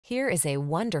Here is a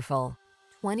wonderful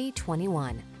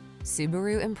 2021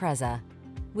 Subaru Impreza.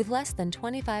 With less than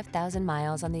 25,000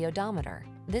 miles on the odometer,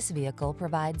 this vehicle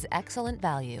provides excellent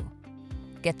value.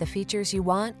 Get the features you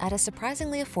want at a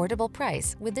surprisingly affordable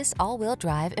price with this all-wheel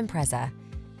drive Impreza.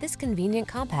 This convenient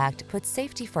compact puts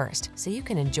safety first so you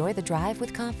can enjoy the drive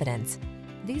with confidence.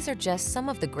 These are just some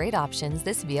of the great options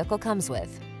this vehicle comes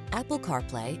with: Apple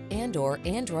CarPlay and/or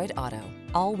Android Auto,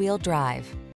 all-wheel drive,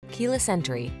 keyless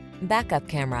entry, backup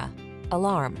camera,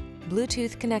 alarm,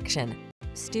 Bluetooth connection,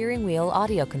 steering wheel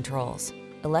audio controls,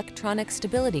 electronic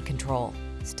stability control,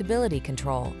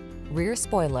 rear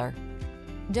spoiler.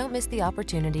 Don't miss the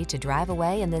opportunity to drive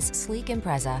away in this sleek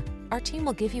Impreza. Our team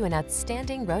will give you an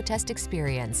outstanding road test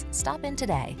experience. Stop in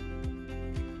today.